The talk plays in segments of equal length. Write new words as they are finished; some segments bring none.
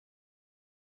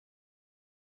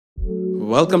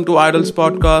Welcome to IDALS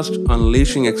podcast,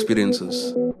 Unleashing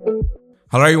Experiences.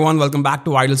 Hello everyone, welcome back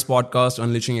to IDALS podcast,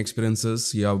 Unleashing Experiences.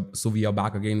 So we are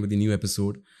back again with a new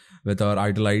episode with our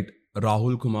idolite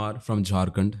Rahul Kumar from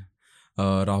Jharkhand.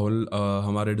 Rahul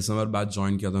हमारे दिसंबर batch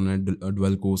join किया था उन्होंने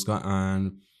dual course का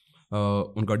and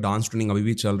उनका dance training अभी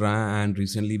भी चल रहा है and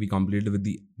recently we completed with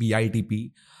the PITP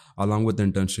along with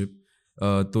internship.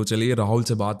 तो चलिए राहुल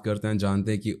से बात करते हैं,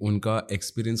 जानते हैं कि उनका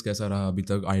एक्सपीरियंस कैसा रहा अभी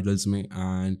तक आइडल्स में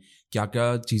एंड क्या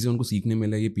क्या चीज़ें उनको सीखने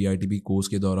मिला ये PITP कोर्स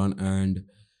के दौरान एंड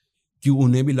क्यों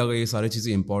उन्हें भी लगा ये सारी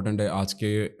चीज़ें इंपॉर्टेंट है आज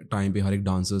के टाइम पे हर एक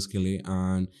डांसर्स के लिए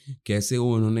एंड कैसे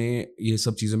उन्होंने ये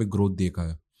सब चीज़ों में ग्रोथ देखा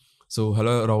है. So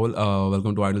hello Rahul,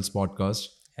 welcome to idols podcast.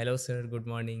 Hello sir, good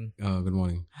morning. Good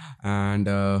morning. And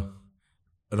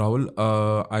Rahul,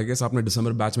 I guess आपने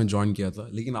दिसंबर बैच में ज्वाइन किया था,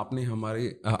 लेकिन आपने हमारे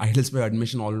आइडल्स पे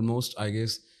एडमिशन ऑलमोस्ट आई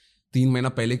गेस 3 महीना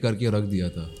पहले करके रख दिया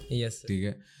था. यस. ठीक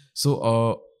है. सो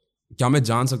क्या मैं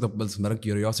जान सकता, बस मेरा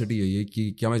क्यूरियोसिटी है ये कि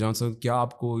क्या मैं जान सकता क्या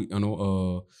आपको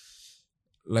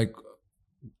लाइक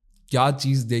क्या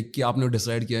चीज़ देख के आपने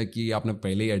डिसाइड किया कि आपने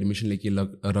पहले ही एडमिशन लेके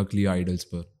रख लिया आइडल्स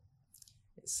पर?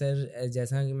 सर,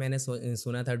 जैसा कि मैंने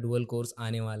सुना था डुअल कोर्स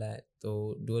आने वाला है,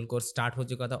 तो डुअल कोर्स स्टार्ट हो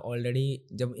चुका था ऑलरेडी.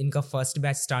 जब इनका फर्स्ट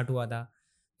बैच स्टार्ट हुआ था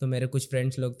तो मेरे कुछ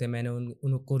फ्रेंड्स लोग थे, मैंने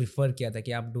उनको रिफ़र किया था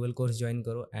कि आप डुअल कोर्स ज्वाइन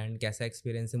करो एंड कैसा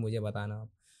एक्सपीरियंस है मुझे बताना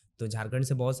आप. तो झारखंड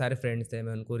से बहुत सारे फ्रेंड्स थे,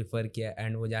 मैं उनको रिफ़र किया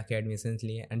एंड वो जाके एडमिशन्स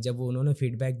लिए एंड जब उन्होंने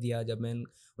फीडबैक दिया, जब मैं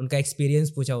उनका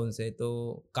एक्सपीरियंस पूछा उनसे,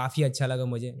 तो काफ़ी अच्छा लगा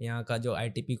मुझे. यहाँ का जो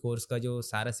ITP कोर्स का जो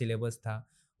सारा सिलेबस था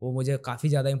वो मुझे काफ़ी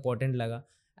ज़्यादा इंपॉर्टेंट लगा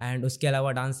एंड उसके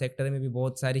अलावा डांस सेक्टर में भी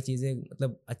बहुत सारी चीज़ें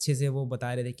मतलब अच्छे से वो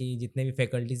बता रहे थे कि जितने भी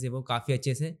फैकल्टीज है वो काफ़ी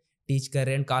अच्छे से टीच कर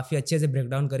रहे हैं, काफ़ी अच्छे से ब्रेक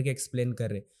डाउन करके एक्सप्लेन कर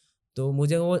रहे. तो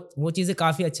मुझे वो चीज़ें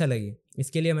काफ़ी अच्छा लगी.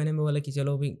 इसके लिए मैंने बोला कि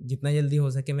चलो अभी जितना जल्दी हो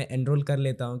सके मैं एनरोल कर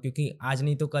लेता हूँ, क्योंकि आज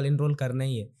नहीं तो कल एनरोल करना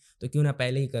ही है, तो क्यों ना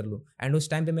पहले ही कर लूँ. एंड उस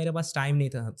टाइम पे मेरे पास टाइम नहीं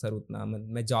था सर उतना,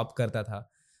 मैं जॉब करता था,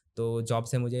 तो जॉब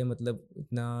से मुझे मतलब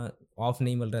इतना ऑफ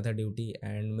नहीं मिल रहा था ड्यूटी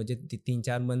एंड मुझे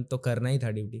 3-4 मंथ तो करना ही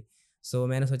था ड्यूटी. सो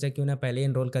मैंने सोचा क्यों ना पहले ही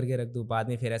इनरोल करके रख दूँ, बाद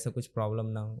में फिर ऐसा कुछ प्रॉब्लम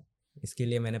ना हो, इसके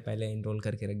लिए मैंने पहले इनरोल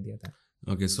करके रख दिया था.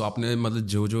 ओके. सो आपने मतलब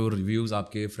जो रिव्यूज़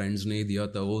आपके फ्रेंड्स ने दिया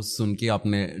था वो सुन के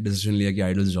आपने डिसीजन लिया कि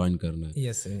आइडल्स ज्वाइन करना है?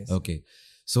 यस. ओके.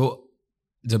 सो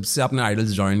जब से आपने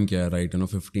आइडल्स ज्वाइन किया, राइट,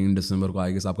 15 दिसंबर को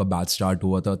आई गेस आपका बैच स्टार्ट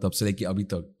हुआ था, तब से लेके अभी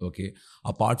तक, okay,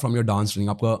 apart from your dance training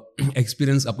आपका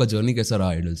एक्सपीरियंस, आपका जर्नी कैसा रहा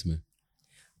आइडल्स में?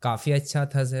 काफ़ी अच्छा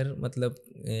था सर. मतलब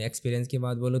एक्सपीरियंस की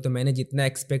बात बोलूँ तो मैंने जितना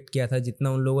एक्सपेक्ट किया था,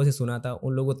 जितना उन लोगों से सुना था,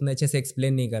 उन लोग उतने अच्छे से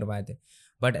एक्सप्लेन नहीं कर पाए थे.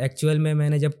 बट एक्चुअल में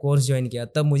मैंने जब कोर्स ज्वाइन किया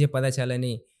तब मुझे पता चला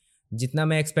नहीं, जितना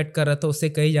मैं एक्सपेक्ट कर रहा था उससे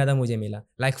कहीं ज़्यादा मुझे मिला.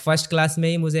 लाइक फर्स्ट क्लास में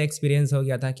ही मुझे एक्सपीरियंस हो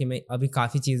गया था कि मैं अभी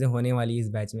काफ़ी चीज़ें होने वाली इस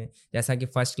बैच में. जैसा कि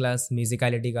फर्स्ट क्लास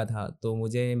म्यूज़िकलिटी का था, तो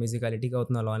मुझे म्यूज़िकलिटी का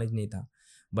उतना नॉलेज नहीं था.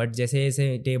 बट जैसे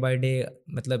जैसे डे बाय डे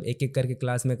मतलब एक एक करके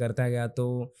क्लास में करता गया,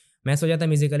 तो मैं सोचा था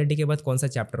म्यूज़िकलिटी के बाद कौन सा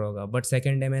चैप्टर होगा. बट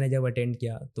सेकेंड डे मैंने जब अटेंड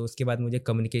किया तो उसके बाद मुझे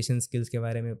कम्युनिकेशन स्किल्स के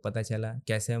बारे में पता चला,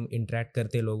 कैसे हम इंटरेक्ट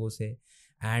करते हैं लोगों से.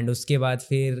 एंड उसके बाद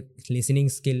फिर लिसनिंग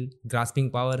स्किल, ग्रास्पिंग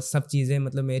पावर, सब चीज़ें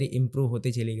मतलब मेरी इम्प्रूव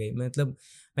होती चली गई. मतलब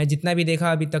मैं जितना भी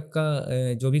देखा अभी तक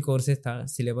का जो भी कोर्सेज था,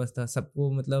 सिलेबस था,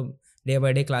 सबको मतलब डे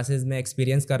बाय डे क्लासेस में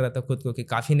एक्सपीरियंस कर रहा था खुद को कि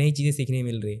काफ़ी नई चीज़ें सीखने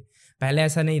मिल रही है. पहले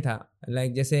ऐसा नहीं था.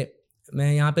 लाइक जैसे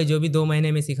मैं यहाँ पे जो भी 2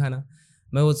 महीने में सीखा ना,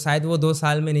 मैं वो शायद वो 2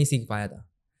 साल में नहीं सीख पाया था.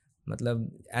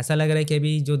 मतलब ऐसा लग रहा है कि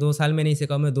अभी जो 2 साल में नहीं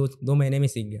सीखा मैं 2 महीने में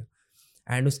सीख गया.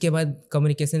 एंड उसके बाद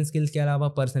कम्युनिकेशन स्किल्स के अलावा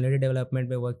पर्सनैलिटी डेवलपमेंट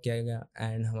पे वर्क किया गया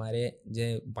एंड हमारे जो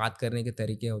बात करने के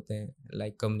तरीके होते हैं,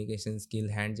 like communication skill,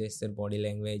 hand gesture, body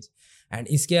language. And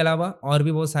इसके अलावा और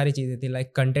भी बहुत सारी चीज़ें थी,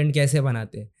 लाइक कंटेंट कैसे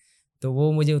बनाते हैं, तो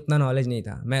वो मुझे उतना नॉलेज नहीं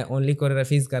था. मैं ओनली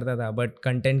कोरियोग्राफीज करता था, बट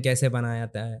कंटेंट कैसे बनाया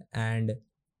जाता है एंड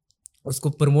उसको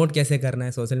प्रमोट कैसे करना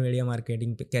है, सोशल मीडिया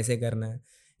मार्केटिंग पे कैसे करना है,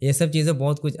 ये सब चीज़ें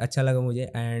बहुत कुछ अच्छा लगा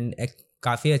मुझे एंड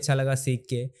काफ़ी अच्छा लगा सीख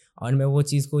के. और मैं वो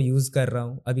चीज़ को यूज़ कर रहा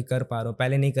हूँ, अभी कर पा रहा हूँ.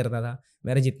 पहले नहीं करता था.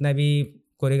 मेरा जितना भी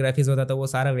कोरियोग्राफीज होता था वो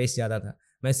सारा वेस्ट जाता था.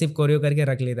 मैं सिर्फ कोरियो करके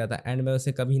रख लेता था एंड मैं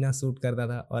उसे कभी ना शूट करता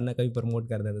था और ना कभी प्रमोट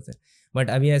करता था उसे. बट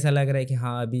अभी ऐसा लग रहा है कि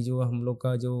हाँ, अभी जो हम लोग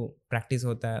का जो प्रैक्टिस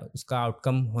होता है उसका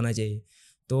आउटकम होना चाहिए.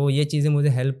 तो ये चीज़ें मुझे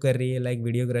हेल्प कर रही है लाइक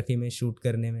वीडियोग्राफी में, शूट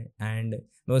करने में, एंड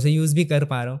मैं उसे यूज़ भी कर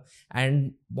पा रहा हूँ.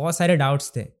 एंड बहुत सारे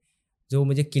डाउट्स थे जो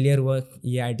मुझे क्लियर हुआ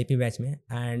ये ITP बैच में.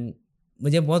 एंड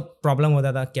मुझे बहुत प्रॉब्लम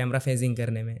होता था कैमरा फेसिंग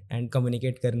करने में एंड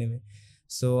कम्युनिकेट करने में.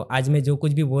 सो आज मैं जो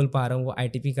कुछ भी बोल पा रहा हूँ वो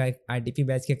ITP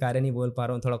बैच के कारण ही बोल पा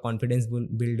रहा हूँ. थोड़ा कॉन्फिडेंस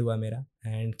बिल्ड हुआ मेरा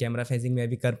एंड कैमरा फेसिंग में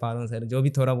भी कर पा रहा हूँ सर. जो भी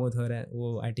थोड़ा बहुत हो रहा है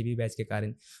वो ITP बैच के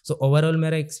कारण. सो ओवरऑल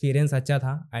मेरा एक्सपीरियंस अच्छा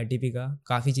था ITP का,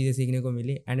 काफ़ी चीज़ें सीखने को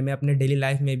मिली एंड मैं अपने डेली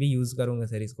लाइफ में भी यूज़ करूँगा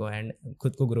सर इसको एंड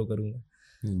खुद को ग्रो करूँगा.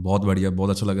 बहुत बढ़िया, बहुत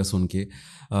अच्छा लगा सुन के.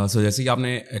 सो जैसे कि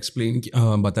आपने एक्सप्लेन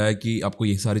बताया कि आपको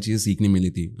ये सारी चीज़ें सीखने मिली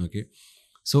थी, ओके.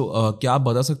 सो क्या आप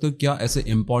बता सकते हो क्या ऐसे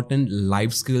important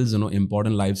life skills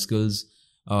important life skills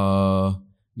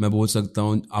मैं बोल सकता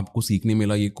हूँ आपको सीखने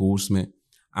मिला ये कोर्स में,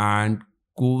 एंड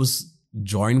कोर्स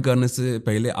ज्वाइन करने से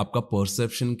पहले आपका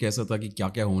परसेप्शन कैसा था कि क्या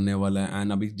क्या होने वाला है,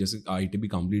 एंड अभी जैसे आईटीबी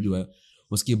कंप्लीट हुआ है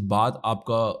उसके बाद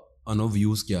आपका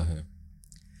व्यूज़ क्या है?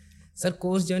 सर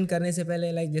कोर्स ज्वाइन करने से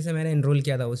पहले लाइक जैसे मैंने इनरोल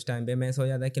किया था उस टाइम पे मैं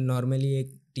सोचा था कि नॉर्मली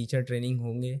एक टीचर ट्रेनिंग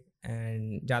होंगे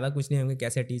एंड ज़्यादा कुछ नहीं होंगे,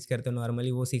 कैसे टीच करते हो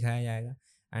नॉर्मली वो सिखाया जाएगा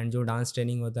एंड जो डांस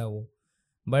ट्रेनिंग होता है वो।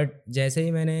 बट जैसे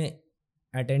ही मैंने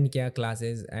अटेंड किया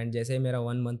क्लासेस एंड जैसे ही मेरा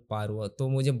 1 मंथ पार हुआ तो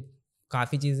मुझे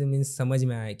काफ़ी चीज़ें मीन्स समझ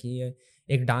में आया कि ये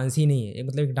एक डांस ही नहीं है, ये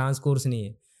मतलब एक डांस कोर्स नहीं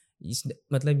है। इस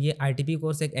मतलब ये आईटीपी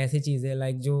कोर्स एक ऐसी चीज़ है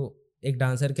लाइक जो एक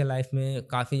डांसर के लाइफ में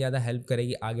काफ़ी ज़्यादा हेल्प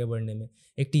करेगी आगे बढ़ने में।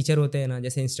 एक टीचर होते हैं ना,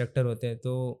 जैसे इंस्ट्रक्टर होते हैं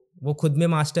तो वो खुद में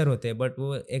मास्टर होते हैं बट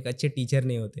वो एक अच्छे टीचर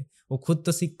नहीं होते। वो खुद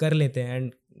तो सीख कर लेते हैं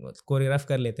एंड कोरियोग्राफ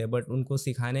कर लेते हैं बट उनको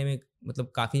सिखाने में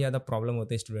मतलब काफ़ी ज़्यादा प्रॉब्लम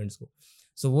होते हैं स्टूडेंट्स को।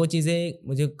 सो वो चीज़ें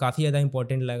मुझे काफ़ी ज़्यादा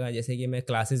इंपॉर्टेंट लगा। जैसे कि मैं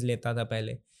क्लासेस लेता था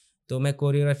पहले तो मैं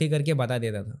कोरियोग्राफी करके बता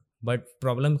देता था बट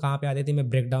प्रॉब्लम कहाँ पे आती थी, मैं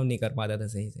ब्रेक डाउन नहीं कर पाता था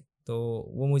सही से। तो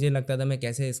वो मुझे लगता था मैं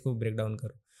कैसे इसको ब्रेक डाउन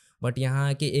करूँ, बट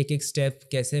यहाँ के एक एक स्टेप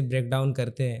कैसे ब्रेक डाउन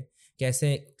करते हैं,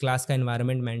 कैसे क्लास का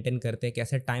एनवायरनमेंट मेंटेन करते हैं,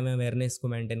 कैसे टाइम अवेयरनेस को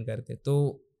मेंटेन करते हैं,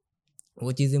 तो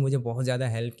वो चीज़ें मुझे बहुत ज़्यादा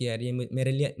हेल्प किया यार। ये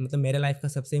मेरे लिए मतलब मेरे लाइफ का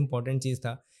सबसे इम्पोर्टेंट चीज़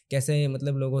था, कैसे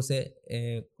मतलब लोगों से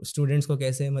स्टूडेंट्स को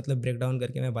कैसे मतलब ब्रेक डाउन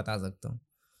करके मैं बता सकता हूँ।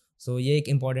 सो ये एक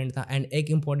इम्पॉर्टेंट था एंड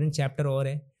एक इम्पॉर्टेंट चैप्टर और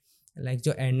है लाइक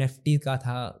जो NFT का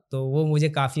था, तो वो मुझे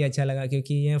काफ़ी अच्छा लगा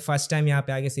क्योंकि ये फर्स्ट टाइम यहाँ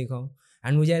पे आके सीखा हूँ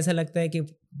एंड मुझे ऐसा लगता है कि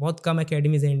बहुत कम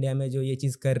अकेडमीज़ है इंडिया में जो ये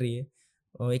चीज़ कर रही है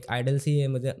और एक आइडल्स ही है।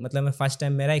 मुझे मतलब मैं फर्स्ट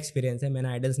टाइम मेरा एक्सपीरियंस है, मैंने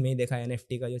आइडल्स में ही देखा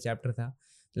NFT का जो चैप्टर था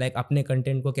लाइक अपने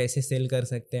कंटेंट को कैसे सेल कर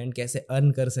सकते हैं एंड कैसे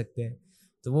अर्न कर सकते हैं।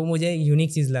 तो वो मुझे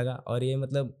यूनिक चीज़ लगा और ये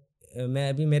मतलब मैं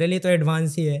अभी मेरे लिए तो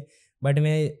एडवांस ही है बट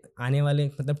मैं आने वाले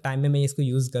मतलब टाइम में मैं इसको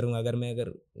यूज़ करूँगा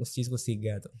अगर उस चीज़ को सीख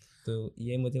गया तो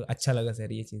ये मुझे अच्छा लगा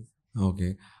सर ये चीज़। ओके,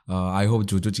 आई होप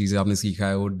जो जो चीज़ें आपने सीखा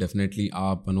है वो डेफिनेटली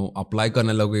आप अप्लाई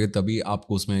करने लगोगे तभी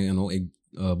आपको उसमें एक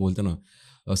बोलते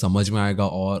ना समझ में आएगा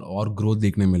और ग्रोथ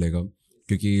देखने मिलेगा।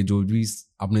 क्योंकि जो भी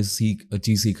आपने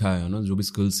चीज़ सीखा है जो भी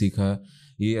स्किल सीखा है,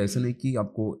 ये ऐसा नहीं कि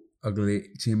आपको अगले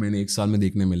 6 महीने 1 साल में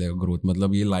देखने मिलेगा ग्रोथ,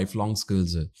 मतलब ये लाइफ लॉन्ग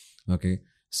स्किल्स है। ओके,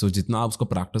 सो जितना आप उसको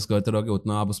प्रैक्टिस करते रहोगे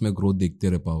उतना आप उसमें ग्रोथ देखते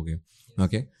रह पाओगे।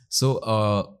 Okay, so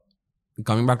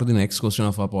coming back to the next question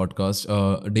of our podcast,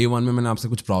 day 1 में मैंने आपसे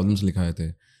कुछ प्रॉब्लम्स लिखाए थे,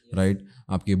 राइट,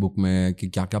 आपकी बुक में कि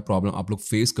क्या क्या प्रॉब्लम आप लोग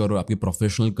फेस करो आपके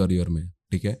प्रोफेशनल करियर में,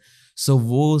 ठीक है। सो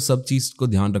वो सब चीज़ को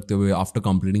ध्यान रखते हुए आफ्टर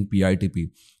कंप्लीटिंग PITP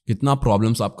कितना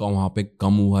प्रॉब्लम्स आपका वहाँ पे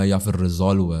कम हुआ है या फिर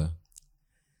रिजॉल्व हुआ है?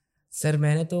 सर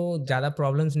मैंने तो ज़्यादा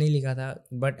प्रॉब्लम्स नहीं लिखा था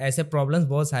बट ऐसे प्रॉब्लम्स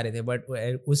बहुत सारे थे बट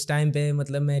उस टाइम पे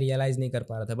मतलब मैं रियलाइज़ नहीं कर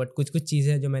पा रहा था। बट कुछ कुछ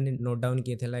चीज़ें जो मैंने नोट डाउन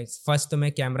किए थे लाइक फर्स्ट तो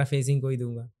मैं कैमरा फेसिंग को ही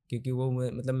दूंगा क्योंकि वो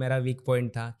मतलब मेरा वीक पॉइंट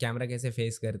था, कैमरा कैसे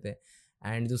फेस करते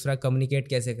एंड दूसरा कम्युनिकेट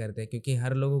कैसे करते क्योंकि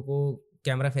हर लोगों को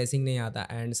कैमरा फेसिंग नहीं आता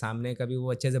एंड सामने कभी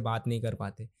वो अच्छे से बात नहीं कर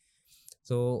पाते।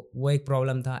 तो वो एक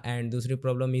प्रॉब्लम था एंड दूसरी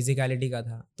प्रॉब्लम म्यूजिकलिटी का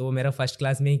था, तो वो मेरा फर्स्ट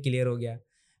क्लास में ही क्लियर हो गया।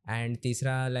 एंड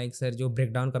तीसरा लाइक सर जो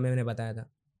ब्रेकडाउन का मैंने बताया था,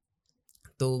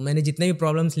 तो मैंने जितने भी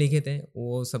प्रॉब्लम्स लिखे थे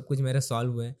वो सब कुछ मेरे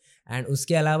सॉल्व हुए एंड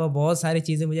उसके अलावा बहुत सारी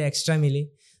चीज़ें मुझे एक्स्ट्रा मिली,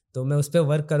 तो मैं उस पर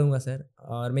वर्क करूँगा सर।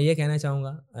 और मैं ये कहना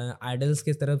चाहूँगा आइडल्स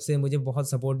की तरफ से मुझे बहुत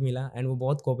सपोर्ट मिला एंड वो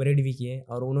बहुत कोऑपरेट भी किए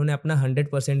और उन्होंने अपना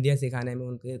 100% दिया सिखाने में,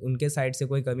 उनके उनके साइड से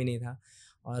कोई कमी नहीं था।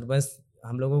 और बस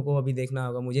हम लोगों को अभी देखना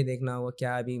होगा, मुझे देखना होगा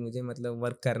क्या अभी मुझे मतलब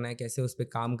वर्क करना है, कैसे उस पर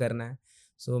काम करना है।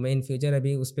 सो मैं इन फ्यूचर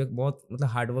अभी उस पर बहुत मतलब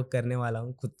हार्ड वर्क करने वाला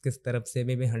हूँ, खुद की तरफ से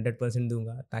मैं भी 100%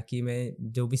 दूंगा ताकि मैं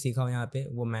जो भी सीखा हूँ यहाँ पे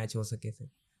वो मैच हो सके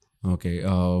सर। ओके,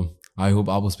 आई होप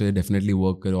आप उस पर डेफिनेटली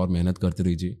वर्क करें और मेहनत करते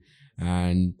रहिए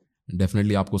एंड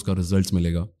डेफिनेटली आपको उसका रिजल्ट्स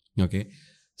मिलेगा। Okay,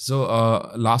 so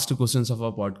last question of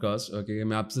our podcast, okay,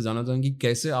 मैं आपसे जानना चाहूँगी कि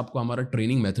कैसे आपको हमारा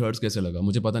ट्रेनिंग मेथड्स कैसे लगा।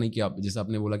 मुझे पता नहीं कि आप जैसे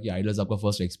आपने बोला कि आइडल्स आपका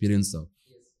फर्स्ट एक्सपीरियंस था,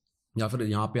 या फिर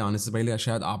यहाँ पे आने से पहले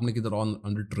शायद आपने किधर और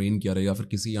अंडर ट्रेन किया रहेगा, फिर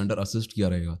किसी अंडर असिस्ट किया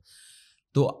रहेगा।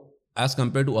 तो as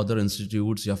compare to other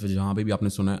institutes या फिर जहाँ पे भी आपने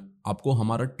सुना है, आपको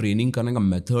हमारा ट्रेनिंग करने का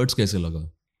मेथड्स कैसे लगा?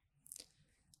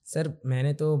 सर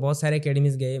मैंने तो बहुत सारे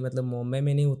एकेडमीज़ गए, मतलब मुंबई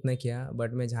में नहीं उतना किया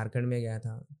बट मैं झारखंड में गया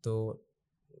था। तो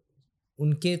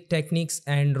उनके टेक्निक्स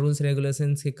एंड रूल्स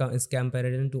रेगुलेशंस के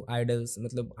कंपैरिजन टू आइडल्स,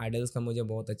 मतलब आइडल्स का मुझे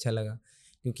बहुत अच्छा लगा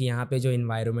क्योंकि यहाँ पे जो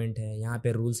इन्वायरमेंट है, यहाँ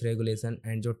पे रूल्स रेगुलेशन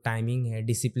एंड जो टाइमिंग है,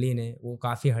 डिसिप्लिन है, वो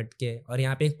काफ़ी हट के है और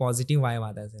यहाँ पे एक पॉजिटिव वाइब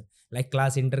आता है सर। लाइक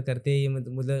क्लास इंटर करते ही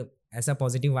मतलब ऐसा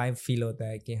पॉजिटिव वाइब फील होता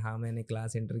है कि हाँ मैंने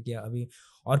क्लास इंटर किया अभी,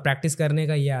 और प्रैक्टिस करने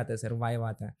का ये आता है सर, वाइब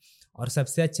आता है। और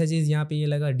सबसे अच्छा चीज़ यहाँ पे ये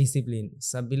लगा डिसिप्लिन,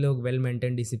 सभी लोग वेल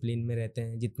मेंटेन डिसिप्लिन में रहते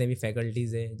हैं, जितने भी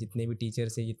फैकल्टीज़ है, जितने भी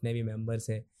टीचर्स है, जितने भी मेम्बर्स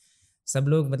है। सब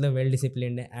लोग मतलब वेल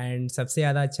डिसिप्लिन्ड है। एंड सबसे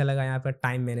ज़्यादा अच्छा लगा यहाँ पर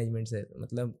टाइम मैनेजमेंट से,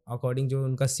 मतलब अकॉर्डिंग जो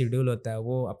उनका शेड्यूल होता है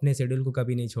वो अपने शेड्यूल को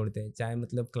कभी नहीं छोड़ते, चाहे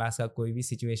मतलब क्लास का कोई भी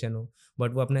सिचुएशन हो,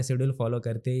 बट वो अपना शेड्यूल फॉलो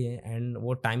करते ही हैं एंड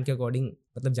वो टाइम के अकॉर्डिंग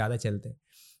मतलब ज़्यादा चलते हैं।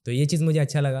 तो ये चीज़ मुझे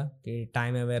अच्छा लगा कि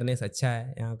टाइम अवेयरनेस अच्छा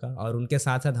है यहाँ का, और उनके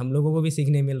साथ साथ हम लोगों को भी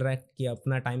सीखने मिल रहा है कि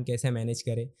अपना टाइम कैसे मैनेज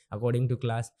करें अकॉर्डिंग टू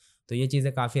क्लास। तो ये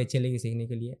चीज़ें काफ़ी अच्छी लगी सीखने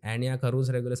के लिए। एंड यहाँ का रूल्स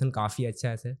रेगुलेशन काफ़ी अच्छा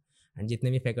है सर, एंड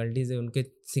जितने भी फैकल्टीज़ है उनके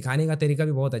सिखाने का तरीका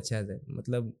भी बहुत अच्छा है सर।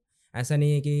 मतलब ऐसा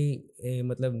नहीं है कि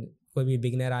मतलब कोई भी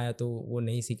बिगनर आया तो वो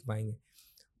नहीं सीख पाएंगे,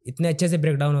 इतने अच्छे से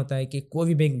ब्रेक डाउन होता है कि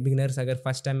कोई भी बिगनर्स अगर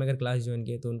फर्स्ट टाइम अगर क्लास ज्वाइन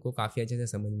किए तो उनको काफ़ी अच्छे से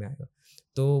समझ में आएगा।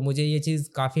 तो मुझे ये चीज़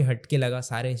काफ़ी हटके लगा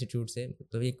सारे इंस्टीट्यूट से,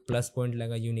 तो एक प्लस पॉइंट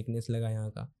लगा, यूनिकनेस लगा यहाँ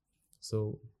का।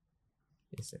 So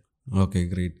yes sir. Okay,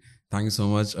 great, thank you so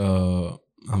much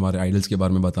हमारे आइडल्स के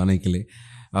बारे में बताने के लिए।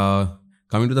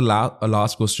 Coming to the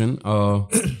last question,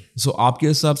 सो आपके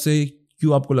हिसाब से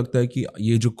क्यों आपको लगता है कि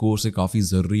ये जो कोर्स है काफ़ी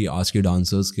ज़रूरी है आज के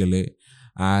डांसर्स के लिए,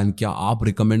 एंड क्या आप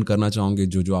रिकमेंड करना चाहोगे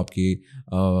जो आपके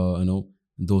यू नो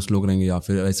दोस्त लोग रहेंगे या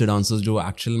फिर ऐसे डांसर्स जो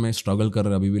एक्चुअल में स्ट्रगल कर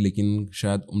रहे हैं अभी भी, लेकिन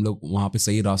शायद उन लोग वहाँ पे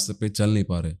सही रास्ते पे चल नहीं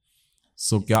पा रहे,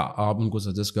 सो क्या आप उनको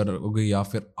सजेस्ट करोगे या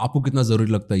फिर आपको कितना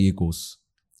ज़रूरी लगता है ये कोर्स?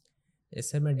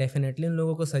 यस सर, मैं डेफिनेटली उन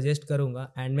लोगों को सजेस्ट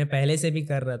करूँगा, एंड मैं पहले से भी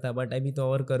कर रहा था बट अभी तो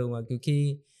और करूँगा,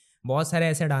 क्योंकि बहुत सारे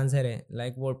ऐसे डांसर हैं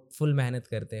लाइक वो फुल मेहनत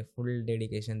करते हैं, फुल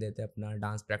डेडिकेशन देते हैं, अपना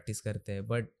डांस प्रैक्टिस करते हैं,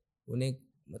 बट उन्हें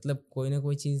मतलब कोई ना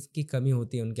कोई चीज़ की कमी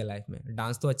होती है उनके लाइफ में।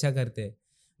 डांस तो अच्छा करते हैं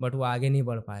बट वो आगे नहीं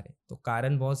बढ़ पा रहे, तो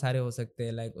कारण बहुत सारे हो सकते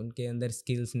हैं, लाइक उनके अंदर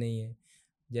स्किल्स नहीं है।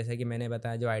 जैसा कि मैंने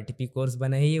बताया, जो आईटीपी कोर्स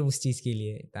बना है ये उस चीज़ के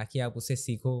लिए, ताकि आप उससे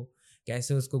सीखो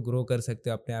कैसे उसको ग्रो कर सकते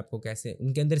हो अपने आप को, कैसे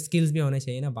उनके अंदर स्किल्स भी होने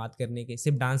चाहिए ना बात करने के,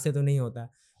 सिर्फ डांस से तो नहीं होता,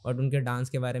 और उनके डांस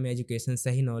के बारे में एजुकेशन,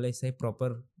 सही नॉलेज, सही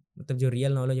प्रॉपर मतलब जो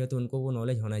रियल नॉलेज होती है उनको वो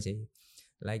नॉलेज होना चाहिए।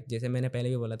 लाइक जैसे मैंने पहले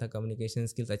भी बोला था, कम्युनिकेशन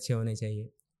स्किल्स अच्छे होने चाहिए,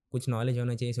 कुछ नॉलेज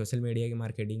होना चाहिए सोशल मीडिया के,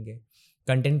 मार्केटिंग के,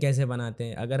 कंटेंट कैसे बनाते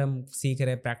हैं, अगर हम सीख रहे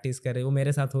हैं, प्रैक्टिस कर रहे हैं, वो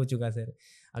मेरे साथ हो चुका सर।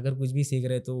 अगर कुछ भी सीख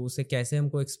रहे हैं तो उसे कैसे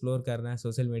हमको एक्सप्लोर करना है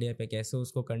सोशल मीडिया पे, कैसे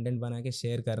उसको कंटेंट बना के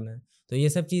शेयर करना है, तो ये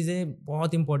सब चीज़ें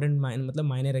बहुत इंपॉर्टेंट मतलब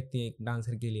मायने रखती है एक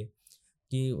डांसर के लिए,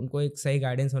 कि उनको एक सही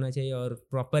गाइडेंस होना चाहिए और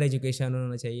प्रॉपर एजुकेशन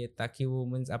होना चाहिए, ताकि वो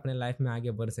मीन्स अपने लाइफ में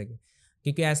आगे बढ़ सके।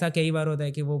 क्योंकि ऐसा कई बार होता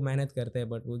है कि वो मेहनत करते हैं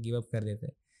बट वो गिव अप कर देते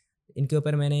हैं। इनके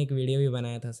ऊपर मैंने एक वीडियो भी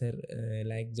बनाया था सर,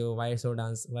 लाइक जो वाई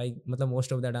मतलब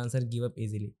most of the dancer give up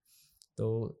easily. तो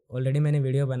ऑलरेडी मैंने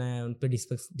वीडियो बनाया है, उन पर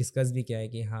डिस्कस भी किया है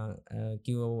कि हाँ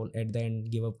क्यों वो at the end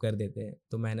give up कर देते हैं।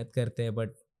 तो मेहनत करते हैं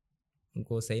बट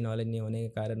उनको सही नॉलेज नहीं होने के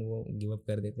कारण वो गिव अप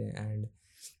कर देते हैं। एंड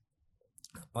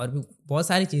और भी बहुत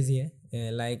सारी चीज़ें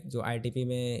हैं लाइक जो आईटीपी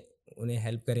में उन्हें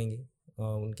हेल्प करेंगे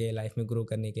उनके लाइफ में ग्रो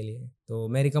करने के लिए। तो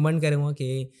मैं रिकमेंड करूँगा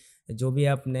कि जो भी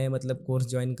आप नए मतलब कोर्स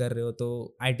ज्वाइन कर रहे हो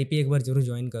तो आईटीपी एक बार ज़रूर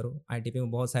ज्वाइन करो। आईटीपी में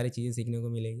बहुत सारी चीज़ें सीखने को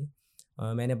मिलेगी।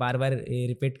 मैंने बार बार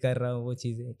रिपीट कर रहा हूँ वो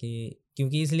चीज़ें कि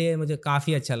क्योंकि इसलिए मुझे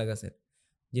काफ़ी अच्छा लगा सर।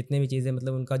 जितने भी चीज़ें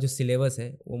मतलब उनका जो सिलेबस है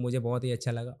वो मुझे बहुत ही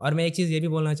अच्छा लगा। और मैं एक चीज़ ये भी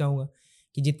बोलना चाहूँगा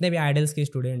कि जितने भी आइडल्स के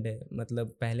स्टूडेंट हैं,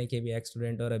 मतलब पहले के भी एक्स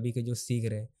स्टूडेंट और अभी के जो सीख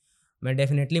रहे हैं, मैं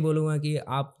डेफिनेटली बोलूँगा कि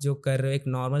आप जो कर रहे हो एक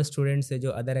नॉर्मल स्टूडेंट से,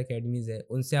 जो अदर एकेडमीज़ है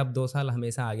उनसे आप 2 साल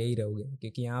हमेशा आगे ही रहोगे,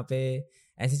 क्योंकि यहाँ पे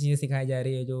ऐसी चीज़ें सिखाई जा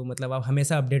रही है जो मतलब आप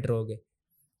हमेशा अपडेट रहोगे।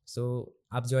 सो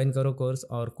आप ज्वाइन करो कोर्स,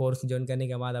 और कोर्स ज्वाइन करने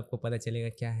के बाद आपको पता चलेगा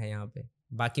क्या है यहाँ पे।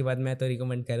 बाकी बात मैं तो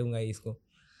रिकमेंड करूँगा ही इसको।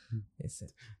 Yes sir.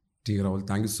 ठीक है Rahul,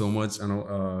 thank you so much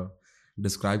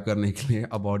describe करने के लिए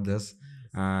अबाउट दिस।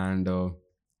 एंड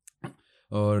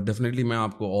डेफिनेटली मैं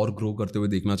आपको और ग्रो करते हुए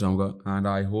देखना चाहूँगा। एंड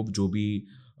आई होप जो भी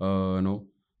नो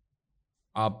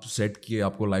आप सेट किए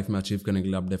आपको लाइफ में अचीव करने के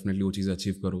लिए, आप डेफिनेटली वो चीज़ें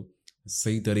अचीव करो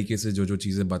सही तरीके से, जो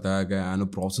चीज़ें बताया गया एंड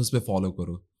प्रोसेस पे फॉलो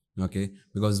करो। ओके,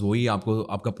 बिकॉज वही आपको,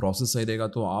 आपका प्रोसेस सही रहेगा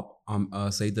तो आप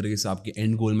सही तरीके से आपके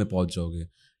एंड गोल में पहुंच जाओगे।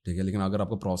 ठीक है, लेकिन अगर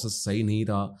आपका प्रोसेस सही नहीं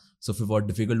रहा तो फिर बहुत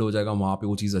डिफिकल्ट हो जाएगा वहाँ पे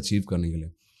वो चीज़ अचीव करने के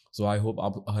लिए। सो आई होप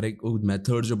आप हर एक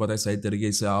मेथड जो बताए सही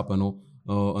तरीके से आप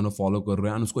फॉलो कर रहे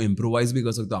हैं, एंड उसको इम्प्रोवाइज भी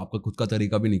कर सकते हो, आपका खुद का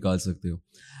तरीका भी निकाल सकते हो।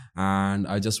 And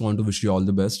I just want to wish you all the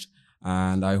best,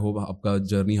 and I hope आपका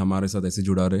जर्नी हमारे साथ ऐसे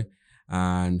जुड़ा रहे।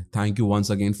 And thank you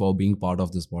once again for being part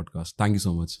of this podcast. Thank you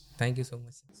so much. Thank you so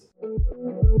much.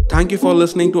 Thank you for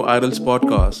listening to IDALS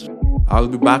podcast. I'll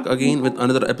be back again with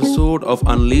another episode of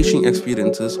Unleashing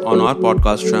Experiences on our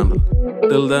podcast channel.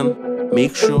 Till then,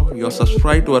 make sure you're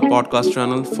subscribed to our podcast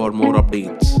channel for more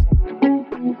updates.